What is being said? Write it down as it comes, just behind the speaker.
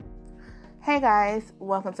Hey guys,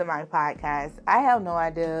 welcome to my podcast. I have no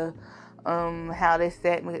idea how this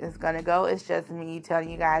segment is gonna go. It's just me telling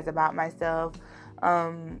you guys about myself.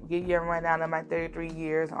 Give you a rundown of my 33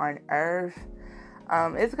 years on Earth.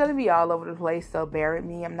 It's gonna be all over the place, so bear with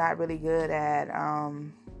me. I'm not really good at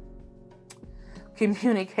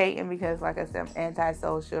communicating because, like I said, I'm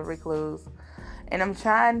antisocial, recluse, and I'm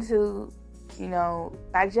trying to,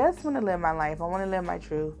 I just want to live my life. I want to live my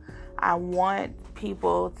truth. I want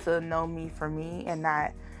people to know me for me and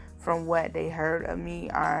not from what they heard of me.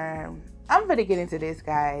 I'm gonna get into this,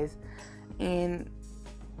 guys, and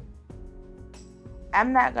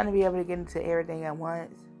I'm not gonna be able to get into everything at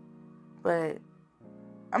once, but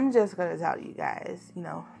I'm just gonna tell you guys,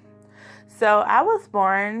 So I was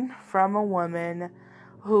born from a woman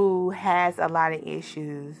who has a lot of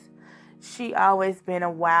issues. She always been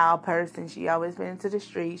a wild person. She always been into the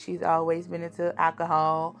streets. She's always been into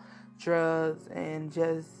alcohol, drugs, and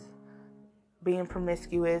just being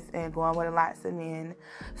promiscuous and going with lots of men.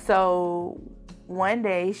 So one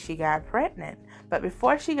day she got pregnant. But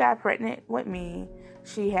before she got pregnant with me,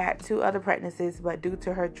 she had 2 other pregnancies, but due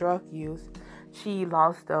to her drug use, she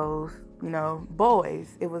lost those,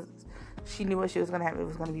 boys. She knew what she was going to have. It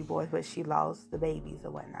was going to be boys, but she lost the babies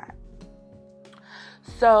or whatnot.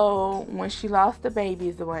 So when she lost the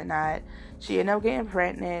babies and whatnot, she ended up getting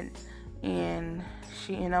pregnant, and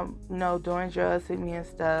she ended up, doing drugs with me and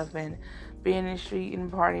stuff, and being in the street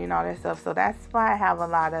and partying and all that stuff. So that's why I have a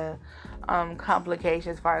lot of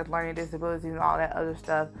complications as far as learning disabilities and all that other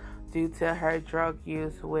stuff due to her drug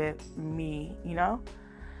use with me,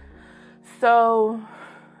 So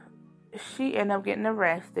she ended up getting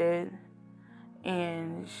arrested,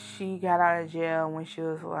 and she got out of jail when she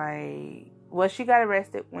was she got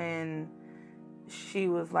arrested when she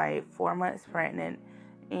was 4 months pregnant,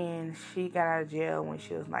 and she got out of jail when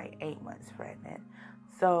she was 8 months pregnant.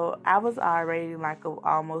 So I was already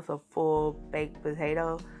almost a full baked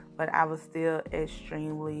potato, but I was still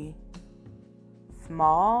extremely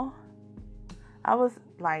small. I was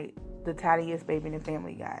the tiniest baby in the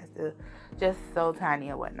family, guys. Just so tiny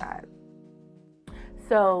and whatnot.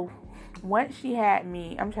 So once she had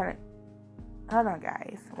me, hold on,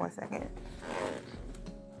 guys, 1 second.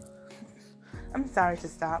 I'm sorry to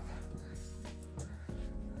stop.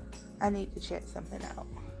 I need to check something out.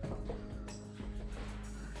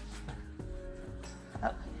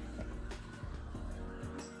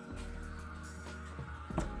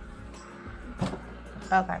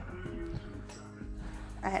 Okay.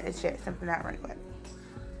 I had to check something out right quick.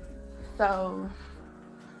 So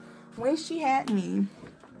when she had me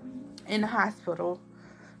in the hospital,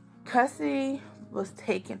 custody was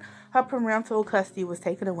taken. Her parental custody was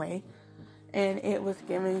taken away, and it was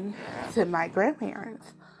given to my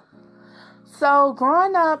grandparents. So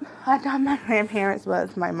growing up, I thought my grandparents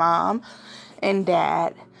was my mom and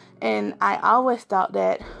dad, and I always thought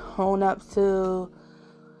that on up to,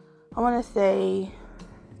 I want to say,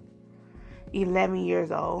 11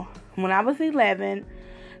 years old. When I was 11,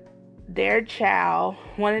 their child,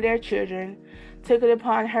 one of their children, took it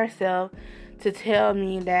upon herself to tell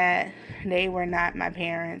me that they were not my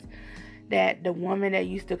parents, that the woman that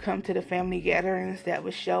used to come to the family gatherings, that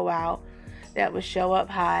would show out, that would show up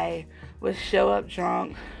high, would show up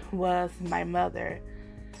drunk, was my mother.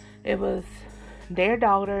 It was their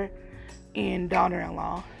daughter and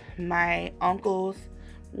daughter-in-law, my uncle's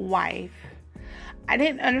wife. I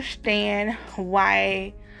didn't understand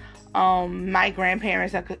why my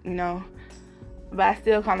grandparents, but I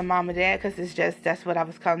still call them mom and dad because that's what I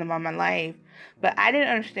was calling them all my life. But I didn't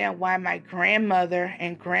understand why my grandmother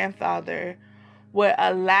and grandfather would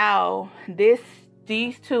allow these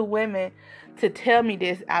 2 women to tell me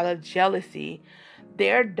this out of jealousy.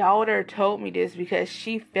 Their daughter told me this because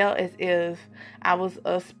she felt as if I was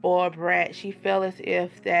a spoiled brat. She felt as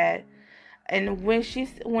if that, and when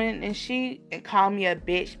she called me a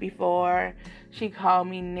bitch before, she called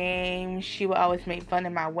me names. She would always make fun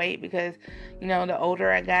of my weight because, the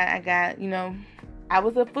older I got, I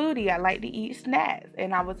was a foodie. I like to eat snacks,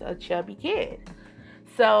 and I was a chubby kid.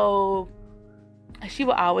 So she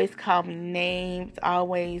would always call me names,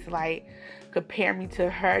 always compare me to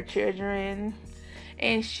her children,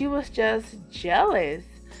 and she was just jealous.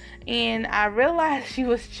 And I realized she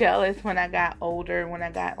was jealous when I got older, when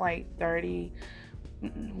I got 30,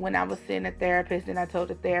 when I was seeing a therapist, and I told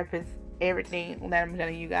the therapist everything that I'm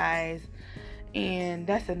telling you guys. And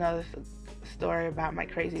that's another story about my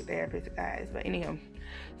crazy therapist, guys. But anyhow,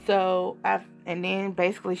 and then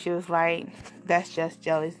basically she was like, that's just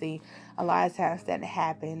jealousy. A lot of times that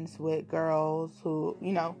happens with girls who,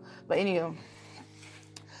 but anyhow.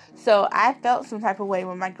 So I felt some type of way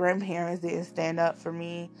when my grandparents didn't stand up for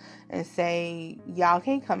me and say, y'all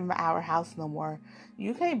can't come to our house no more.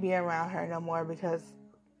 You can't be around her no more because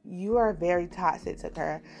you are very toxic to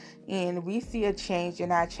her. And we see a change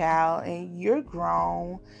in our child, and you're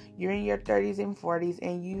grown. You're in your 30s and 40s,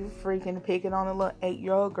 and you freaking picking on a little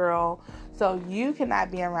 8-year-old girl. So you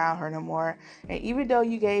cannot be around her no more. And even though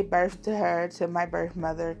you gave birth to her, to my birth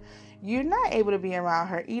mother, you're not able to be around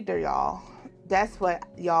her either, y'all. That's what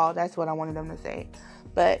I wanted them to say.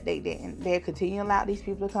 But they didn't. They continue to allow these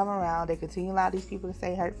people to come around. They continue to allow these people to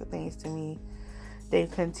say hurtful things to me. They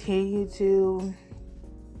continue to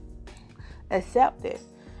accept it.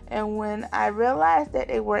 And when I realized that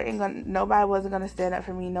nobody wasn't going to stand up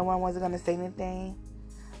for me, no one wasn't going to say anything,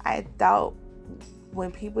 I thought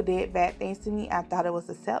when people did bad things to me, I thought it was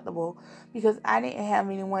acceptable because I didn't have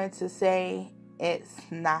anyone to say it's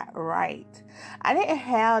not right. I didn't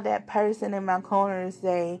have that person in my corner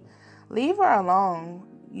say, leave her alone.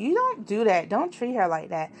 You don't do that. Don't treat her like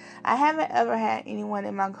that. I haven't ever had anyone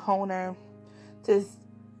in my corner to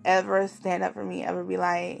ever stand up for me, ever be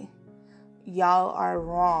like, y'all are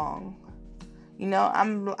wrong. You know,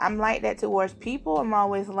 I'm like that towards people. I'm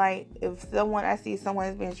always like, if I see someone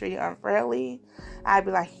is being treated unfairly, I'd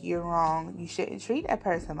be like, you're wrong. You shouldn't treat that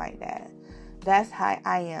person like that. That's how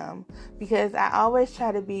I am. Because I always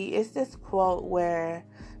try to be, it's this quote where,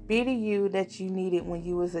 be the you that you needed when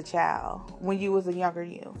you was a child, when you was a younger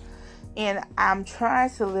you. And I'm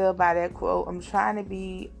trying to live by that quote. I'm trying to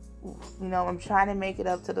be, I'm trying to make it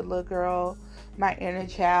up to the little girl, my inner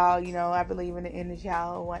child. I believe in the inner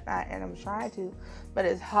child and whatnot, and I'm trying to. But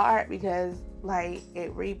it's hard because,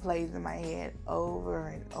 it replays in my head over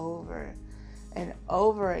and over and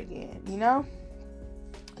over again,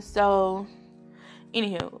 So,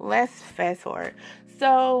 anywho, let's fast forward.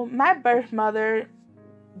 So, my birth mother,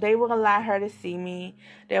 they will allow her to see me.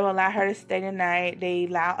 They will allow her to stay the night. They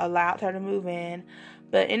allowed her to move in.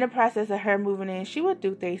 But in the process of her moving in, she would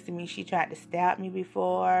do things to me. She tried to stab me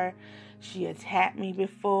before. She attacked me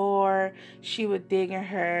before. She would dig in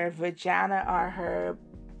her vagina or her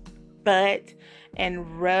butt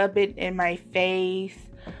and rub it in my face.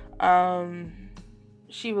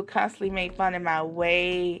 She would constantly make fun of my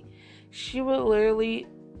weight. She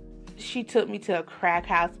took me to a crack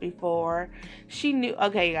house before. She knew,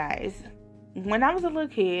 okay guys, when I was a little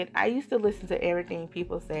kid, I used to listen to everything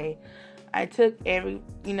people say. I took when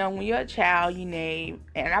you're a child, you name,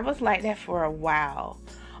 and I was like that for a while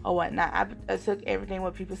or whatnot. I took everything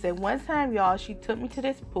what people said. One time, y'all, she took me to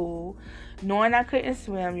this pool, knowing I couldn't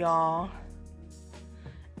swim, y'all,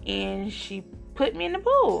 and she put me in the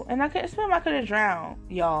pool, and I couldn't swim. I could have drowned,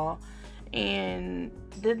 y'all, and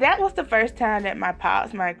that was the first time that my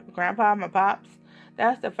pops,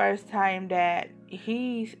 that's the first time that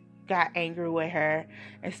he got angry with her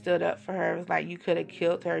and stood up for her. It was like, you could have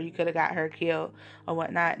killed her, you could have got her killed or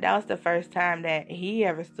whatnot. That was the first time that he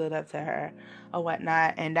ever stood up to her or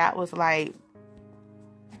whatnot. And that was like,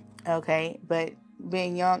 okay. But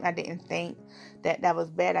being young, I didn't think that was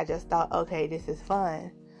bad. I just thought, okay, this is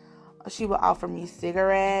fun. She would offer me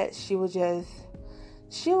cigarettes. She would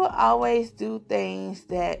always do things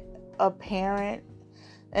that a parent,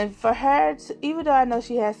 and for her, even though I know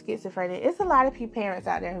she has schizophrenia, it's a lot of parents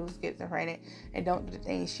out there who's schizophrenic and don't do the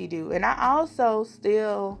things she do. And I also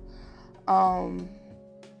still don't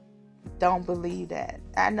believe that.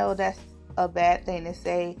 I know that's a bad thing to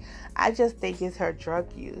say. I just think it's her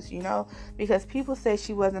drug use, because people say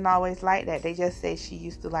she wasn't always like that. They just say she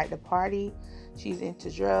used to like to party. She's into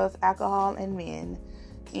drugs, alcohol, and men.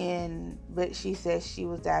 But she says she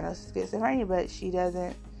was diagnosed with schizophrenia, but she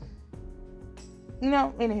doesn't.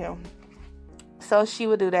 Anywho. So she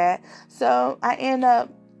would do that. So I end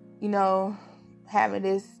up, having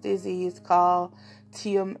this disease called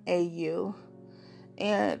TMAU.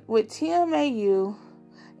 And with TMAU,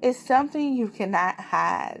 it's something you cannot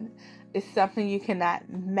hide. It's something you cannot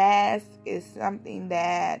mask. It's something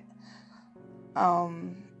that,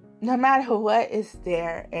 no matter what, is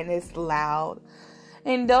there and it's loud.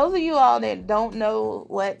 And those of you all that don't know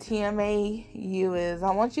what TMAU is,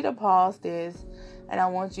 I want you to pause this and I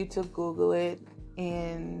want you to Google it.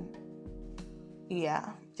 And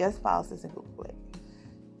just pause this and Google it.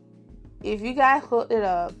 If you guys looked it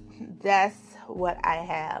up, that's what I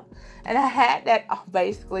have. And I had that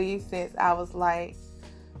basically since I was like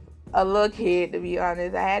a little kid, to be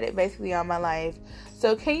honest. I had it basically all my life.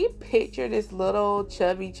 So can you picture this little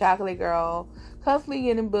chubby chocolate girl constantly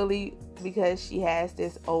getting bullied because she has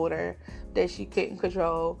this odor that she couldn't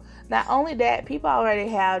control? Not only that, people already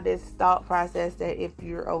have this thought process that if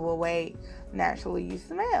you're overweight, naturally you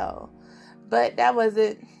smell. But that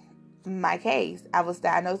wasn't my case. I was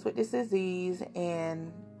diagnosed with this disease,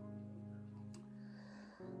 and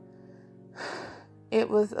it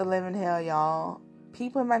was a living hell, y'all.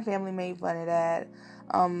 People in my family made fun of that.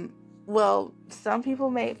 Well, some people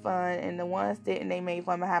made fun, and the ones didn't, they made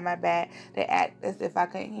fun behind my back. They act as if I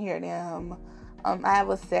couldn't hear them. I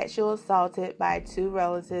was sexually assaulted by 2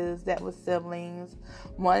 relatives that were siblings.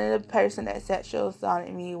 One of the person that sexually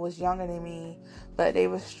assaulted me was younger than me, but they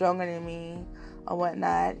were stronger than me or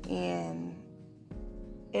whatnot, and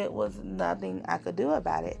it was nothing I could do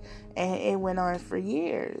about it. And it went on for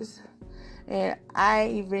years. And I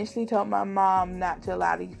eventually told my mom not to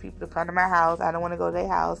allow these people to come to my house. I don't want to go to their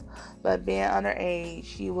house. But being underage,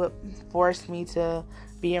 she would force me to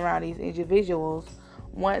be around these individuals.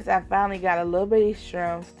 Once I finally got a little bit of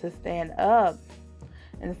strength to stand up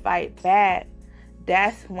and fight back,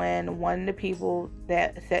 that's when one of the people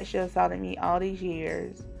that sexually assaulted me all these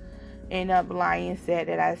years ended up lying and said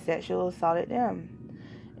that I sexually assaulted them.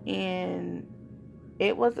 And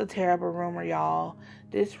it was a terrible rumor, y'all.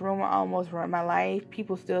 This rumor almost ruined my life.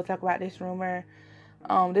 People still talk about this rumor.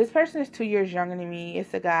 This person is 2 years younger than me.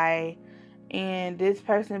 It's a guy. And this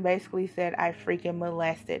person basically said I freaking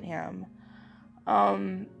molested him.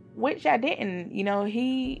 Which I didn't. You know,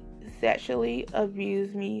 he sexually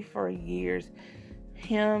abused me for years.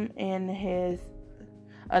 Him and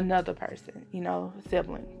another person,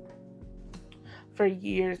 sibling. For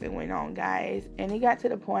years it went on, guys. And it got to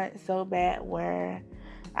the point so bad where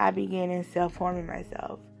I began in self-harming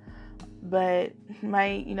myself. But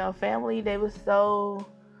my, family, they were so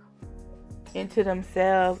into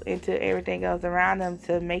themselves, into everything else around them,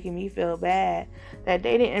 to making me feel bad, that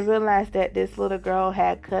they didn't realize that this little girl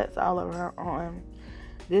had cuts all over her arm.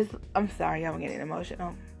 I'm sorry, I'm getting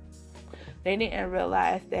emotional. They didn't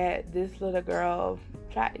realize that this little girl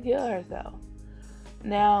tried to kill herself.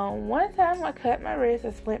 Now, one time I cut my wrist,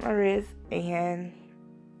 I split my wrist, and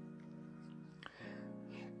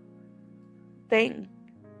thank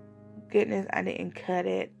goodness I didn't cut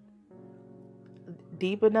it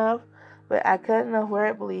deep enough, but I cut enough where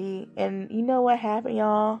it bleed. And you know what happened,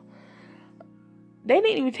 y'all? They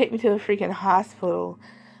didn't even take me to a freaking hospital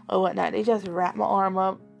or whatnot. They just wrapped my arm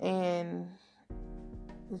up and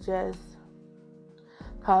just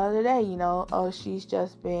call it a day, Oh, she's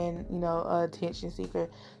just been, a attention seeker.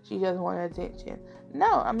 She just wanted attention.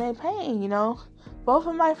 No, I'm in pain, Both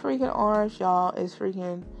of my freaking arms, y'all, is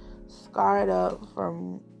freaking scarred up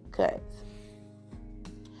from cuts.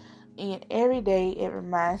 And every day it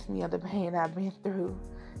reminds me of the pain I've been through.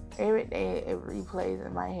 Every day it replays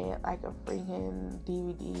in my head like a freaking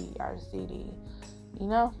DVD or CD,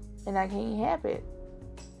 And I can't help it.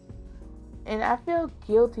 And I feel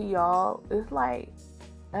guilty, y'all. It's like,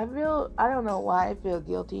 I don't know why I feel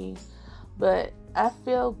guilty, but I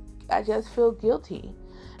just feel guilty.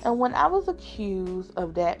 And when I was accused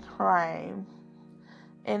of that crime,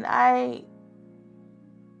 and I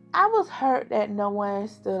was hurt that no one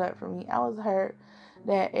stood up for me. I was hurt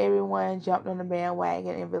that everyone jumped on the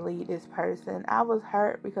bandwagon and believed this person. I was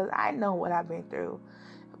hurt because I know what I've been through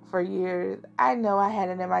for years. I know I had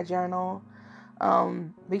it in my journal,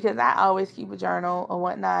 because I always keep a journal or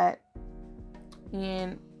whatnot.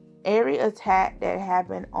 And every attack that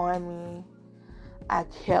happened on me, I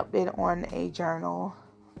kept it on a journal.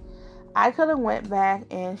 I could have went back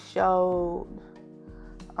and showed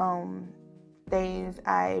things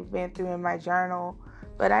I've been through in my journal,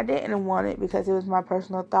 but I didn't want it because it was my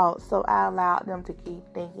personal thoughts. So I allowed them to keep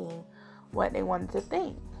thinking what they wanted to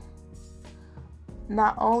think.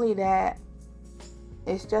 Not only that,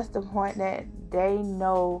 it's just the point that they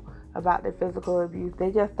know about the physical abuse.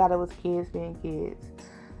 They just thought it was kids being kids.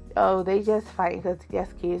 Oh, they just fighting because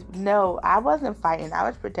just kids. No, I wasn't fighting. I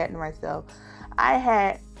was protecting myself. I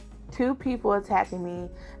had 2 people attacking me,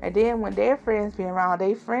 and then when their friends being around,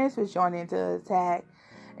 their friends was joining into the attack,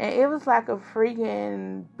 and it was like a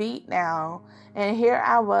freaking beat now. And here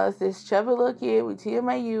I was, this chubby little kid with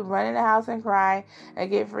TMAU, running the house and cry and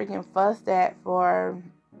get freaking fussed at for,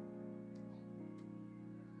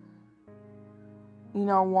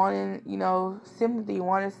 wanting, sympathy,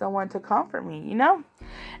 wanting someone to comfort me,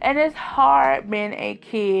 And it's hard being a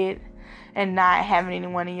kid and not having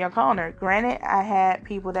anyone in your corner. Granted, I had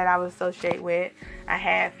people that I would associate with. I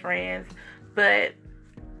had friends. But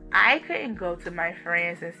I couldn't go to my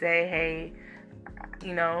friends and say, hey,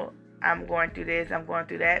 I'm going through this, I'm going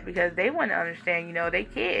through that. Because they wouldn't understand, they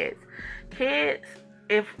kids. Kids,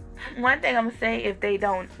 one thing I'm going to say,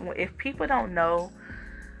 if people don't know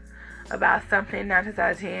about something, 9 times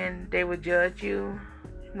out of 10, they would judge you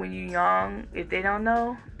when you're young. If they don't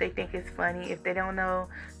know, they think it's funny. If they don't know,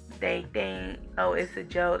 they think, oh, it's a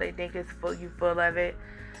joke. They think you full of it.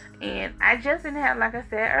 And I just didn't have, like I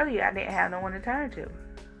said earlier, I didn't have no one to turn to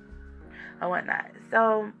or whatnot.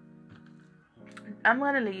 So I'm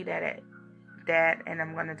going to leave that at that, and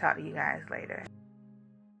I'm going to talk to you guys later.